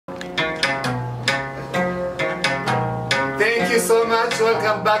so much.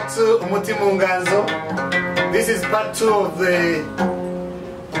 Welcome back to UMUTI NGANZO. This is part 2 of the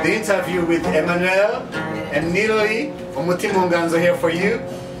interview with Emmanuel and Niloi. UMUTI NGANZO here for you,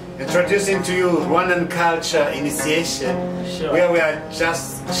 introducing to you Rwandan culture initiation, where we are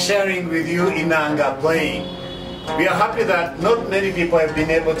just sharing with you Inanga playing. We are happy that not many people have been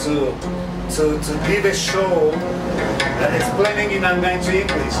able to give a show explaining Inanga into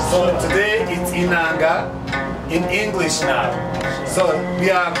English. So today it's Inanga in English now. So we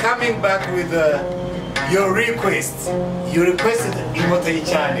are coming back with your requests. You requested Imotai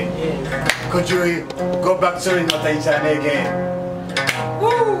Chane. Could you go back to Imotai Chane again?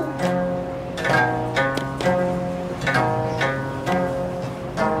 Woo!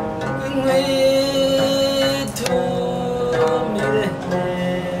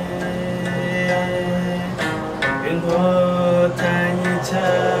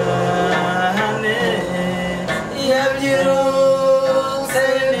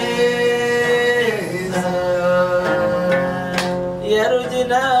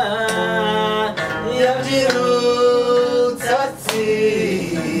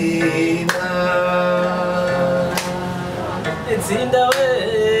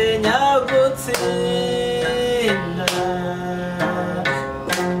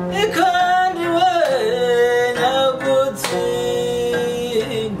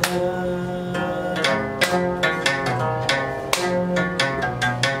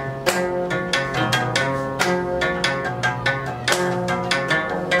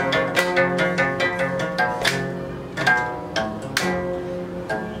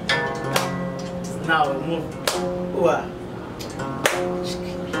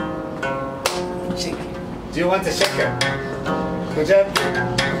 Do you want a shaker?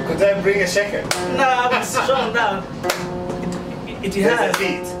 Could I bring a shaker? No, I'm strong now. It has a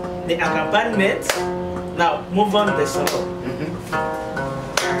beat. The accompaniment. Now move on the solo.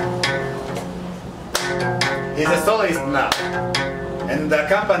 He's a soloist now. And the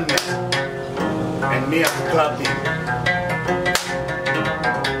accompaniment. And me I'm clapping.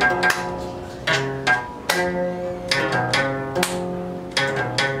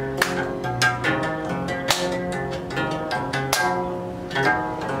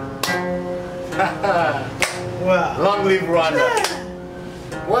 Wow. Long live Rwanda.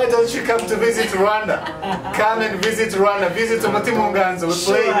 Why don't you come to visit Rwanda? Come and visit Rwanda. Visit UMUTI NGANZO. We'll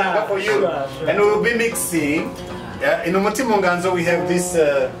play Inanga for you. Sure. And we'll be mixing. In UMUTI NGANZO we have this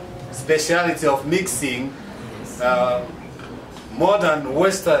speciality of mixing modern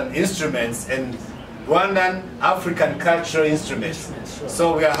Western instruments and Rwandan African cultural instruments. Sure.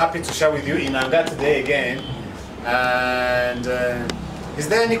 So we are happy to share with you Inanga today again. And is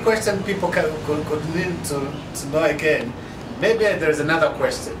there any question people could need to know again? Maybe there's another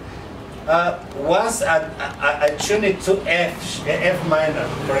question. Once I tune it to F minor,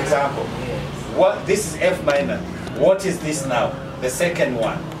 for example. Yes. This is F minor. What is this now? The second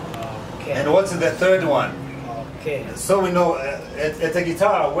one. Okay. And what's the third one? Okay. So we know at a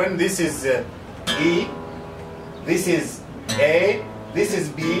guitar, when this is E, this is A, this is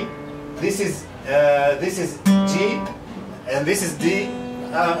B, this is G, and this is D.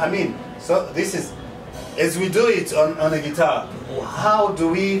 So this is, as we do it on a guitar, how do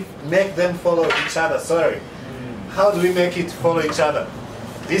we make them follow each other? Sorry. How do we make it follow each other?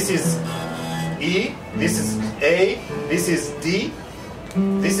 This is E, this is A, this is D,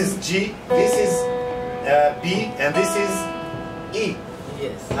 this is G, this is B, and this is E.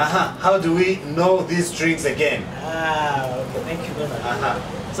 Yes. How do we know these strings again? Okay, thank you very much.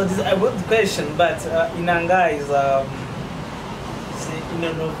 So this is a good question, but Inanga is an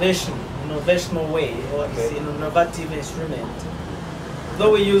innovational way, or it's an innovative instrument.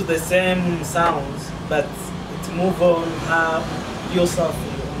 Though we use the same sounds, but it moves on how yourself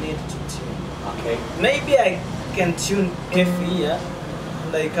need to tune. Okay. Maybe I can tune F here,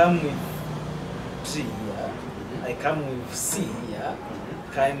 and I come with G here, I come with C here,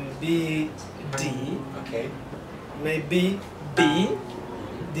 can be D, okay, maybe B,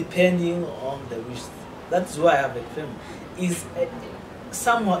 depending on the wish. That's why I have a film. Is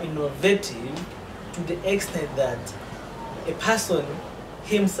somewhat innovative to the extent that a person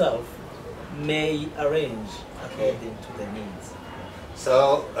himself may arrange according to the needs.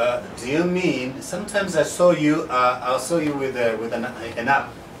 So, do you mean sometimes I saw you? I'll show you with an app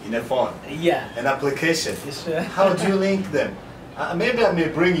in a phone. Yeah. An application. Sure. How do you link them? Maybe I may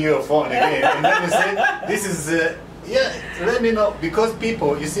bring you a phone again, and then you say this is. Yeah, let me know, because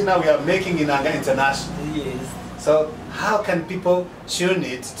people, you see now we are making Inanga international. Yes. So how can people tune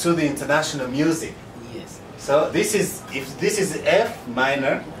it to the international music? Yes. So this is, if this is F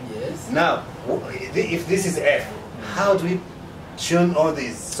minor, yes. Now, if this is F, how do we tune all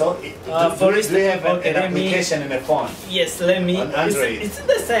these? So, for do instance, you have okay, an application in a phone? Yes, let me. On Android. It's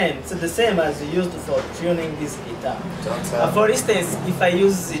the same. It's the same as you used for tuning this guitar. For instance, if I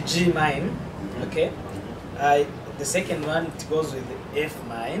use the G mine, okay, the second one it goes with the F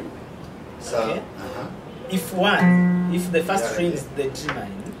mine. So, okay. If the first string is the G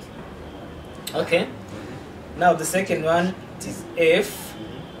mine, okay. Now the second one it is F.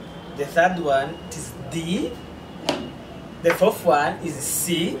 The third one it is D. The fourth one is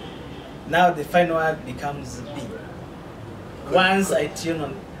C. Now the final one becomes B. Once I tune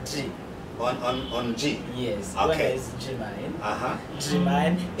on G. On G? Yes. Okay. When it's G mine. G Mm-hmm.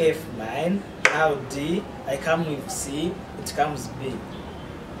 mine, F mine, now D. I come with C, it comes B.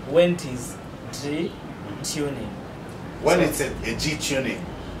 When it is G tuning. When So- it's a G tuning.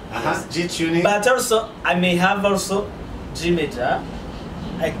 Yes. G tuning. But also, I may have also G major.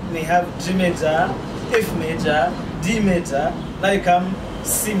 I may have G major, F major, D major. Now you come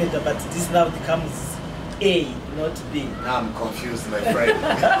C major, but this now becomes A, not B. Now I'm confused, my friend.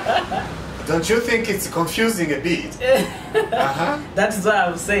 Don't you think it's confusing a bit? That is why I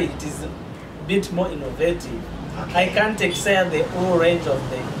would say it is a bit more innovative. Okay. I can't excel the whole range of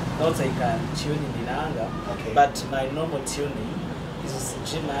the notes I can tune in Inanga, Okay. but my normal tuning is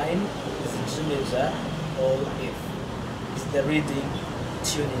G mine, is G major, or F. It's the reading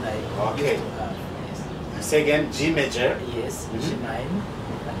tuning I Okay. used to have. Yes. Say again, G major, Yes, G mine,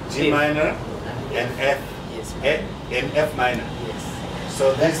 G minor, and F, Yes, and F minor. yes.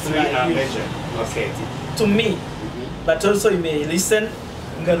 So these That's three my are use. major. Okay. To me, but also you may listen.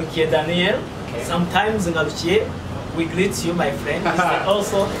 Ngarukiye Daniel. Okay. Sometimes Ngarukiye, we greet you, my friend. He's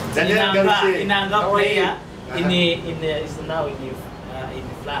also Daniel Ngarukiye. Inanga How are you? player is now in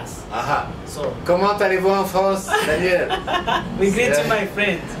France. So Comment allez-vous en France, Daniel? we greet you, my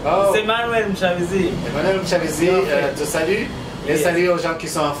friend. Oh. C'est Emmanuel MUSHABIZI. Emmanuel MUSHABIZI te salue. Et Yes. salut aux gens qui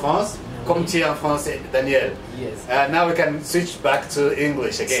sont en France. Comme tu es en France, Daniel. Yes. Now we can switch back to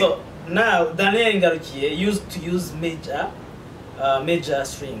English again. So now Daniel Ngarukiye used to use major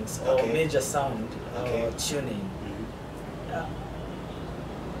strings or Okay. major sound Okay. tuning.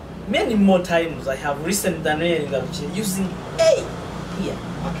 Many more times I have listened Daniel Ngarukiye using A here.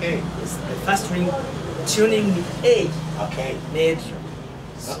 Okay. It's the first string tuning with A Okay. major.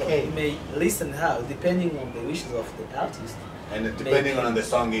 So Okay. you may listen how depending on the wishes of the artist. And depending Maybe. on the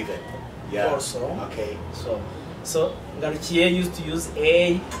song even. Yeah. Also. Okay. So Ngarukiye used to use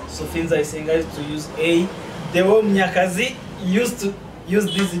A, Sofinza Isenga used to use A, Deo Mnyakazi used to use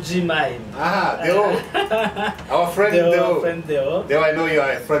this G mine. Deo. Our friend Deo. Friend Deo. Deo, I know you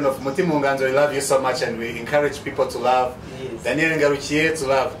are a friend of Mutima Nganzo. We love you so much and we encourage people to love Yes. Daniel Ngarukiye, to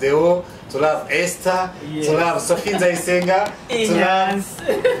love Deo, to love Esther, Yes. to love Sofinza Isenga, to love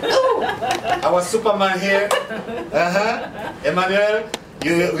our Superman here. Emmanuel, do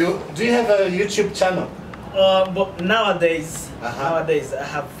you have a YouTube channel? But nowadays I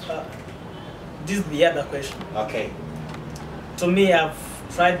have this is the other question. Okay. To me, I've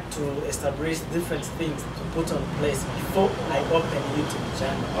tried to establish different things to put on place before I open YouTube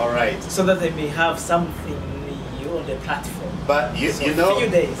channel. All right. So that they may have something new on the platform. But you So know,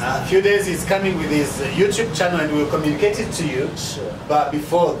 few days. he's coming with his YouTube channel and we'll communicate it to you. Sure. But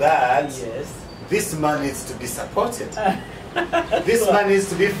before that, Yes. this man needs to be supported. This man needs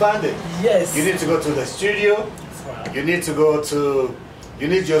to be funded. Yes. You need to go to the studio. You need to you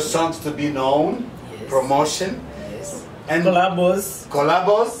need your songs to be known. Yes. Promotion. Yes. And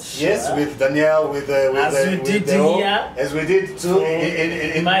Collabos. Yes, Sure. with Daniel, with As we did here. as we did too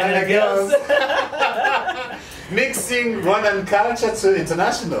in Minor Girls. Mixing Rwandan culture to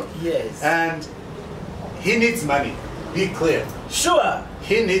international. Yes. And he needs money. Be clear. Sure.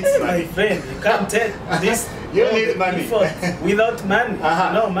 He needs My money. friend, you can't take this. You all need the money. effort without money.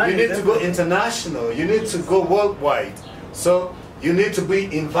 No money. You need is to go everything. international. You need to go worldwide. So you need to be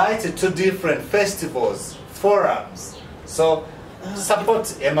invited to different festivals, forums. So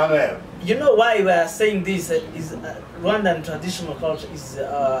support Emmanuel. You know why we are saying this is Rwandan traditional culture is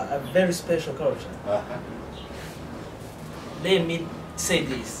a very special culture. Let me say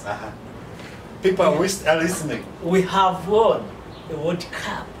this. People are listening. We have won the World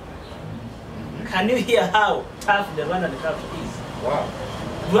Cup. Can you hear how tough the Rwandan culture is? Wow.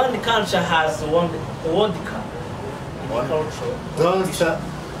 Rwandan culture has won the World Cup in culture. Don't.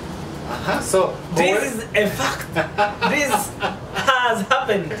 So This is a fact. This has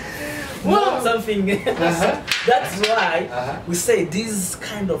happened. Not something. That's why we say these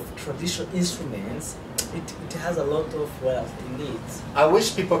kind of traditional instruments. It has a lot of wealth in it. I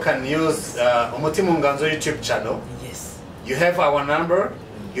wish people can use Umutima Nganzo YouTube channel. Yes. You have our number.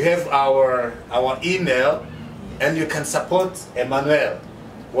 You have our email. and you can support Emmanuel.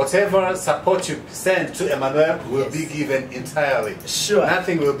 Whatever support you send to Emmanuel will be given entirely. Sure.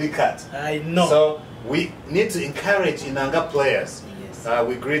 Nothing will be cut. I know. So we need to encourage Inanga players. Yes.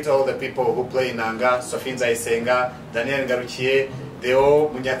 We greet all the people who play Inanga, Sofinza Isenga, Daniel Ngarukiye, Deo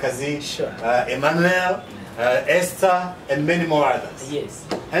Munyakazi, sure. Emmanuel, Esther, and many more others. Yes.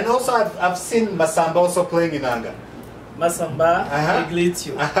 And also I've seen Masamba also playing Inanga. Masamba, I greet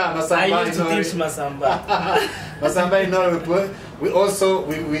you. Masamba, I used to teach Masamba. Masamba, you know, we also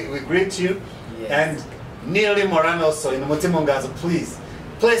greet you. Yes. And nearly Moran also in UMUTI NGANZO, please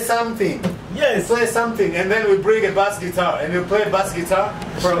play something. Yes. Play something, and then we bring a bass guitar, and you play bass guitar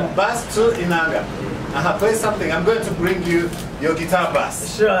from bass to Inanga. Play something. I'm going to bring you your guitar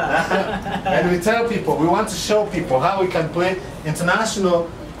bass. Sure. And we tell people, we want to show people how we can play international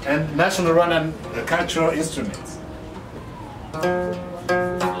and national Rwandan cultural instruments.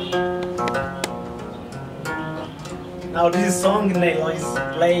 Now this song Nelo is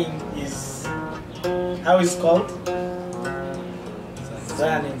playing is how it's called?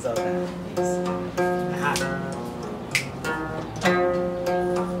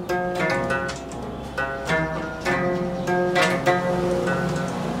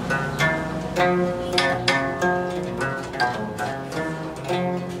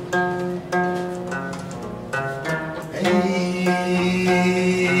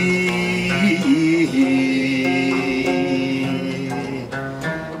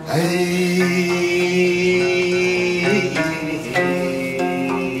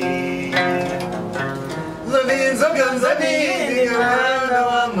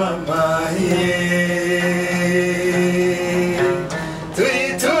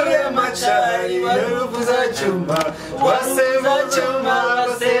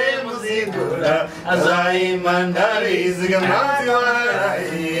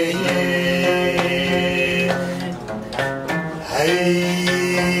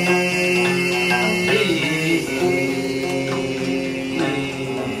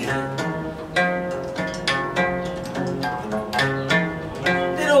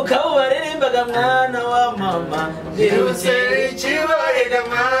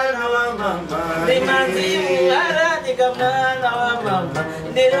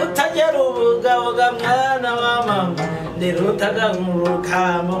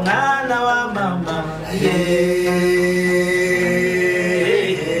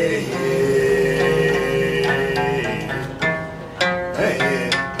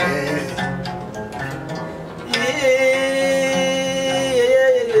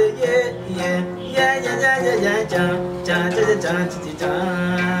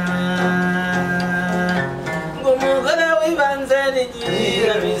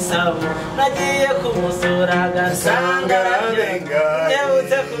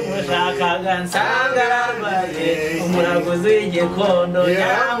 Kondo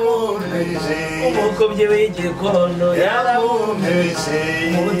yamumeje umukobye w'igikondo yamumeje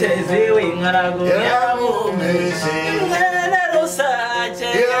umutezi w'inkarago yamumeje mwana rusake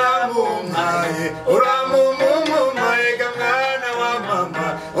yamumaye uramumumaye gamwana wa mama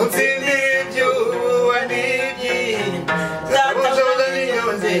utsindira ibyuwa n'ibyi zatabuje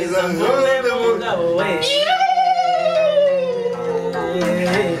n'inyonziza ngombe mugabo we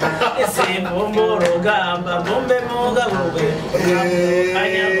Simbo rugamba bombe mugabo we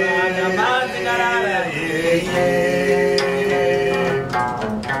kanyabana manzi ngarara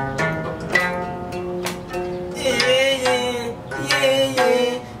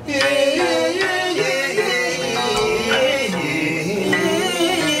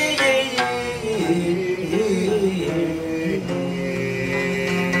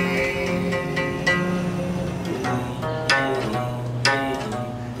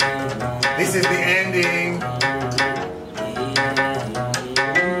This is the ending.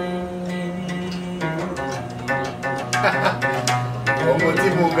 UMUTI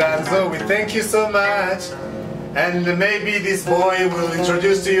NGANZO, we thank you so much. And maybe this boy will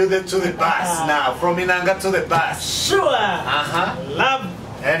introduce to you to the bass now, from Inanga to the bass. Sure. Love.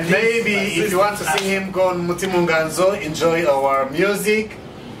 And maybe if you want to see him, go on UMUTI NGANZO, enjoy our music,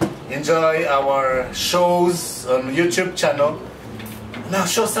 enjoy our shows on YouTube channel. Now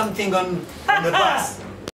show something on the bass.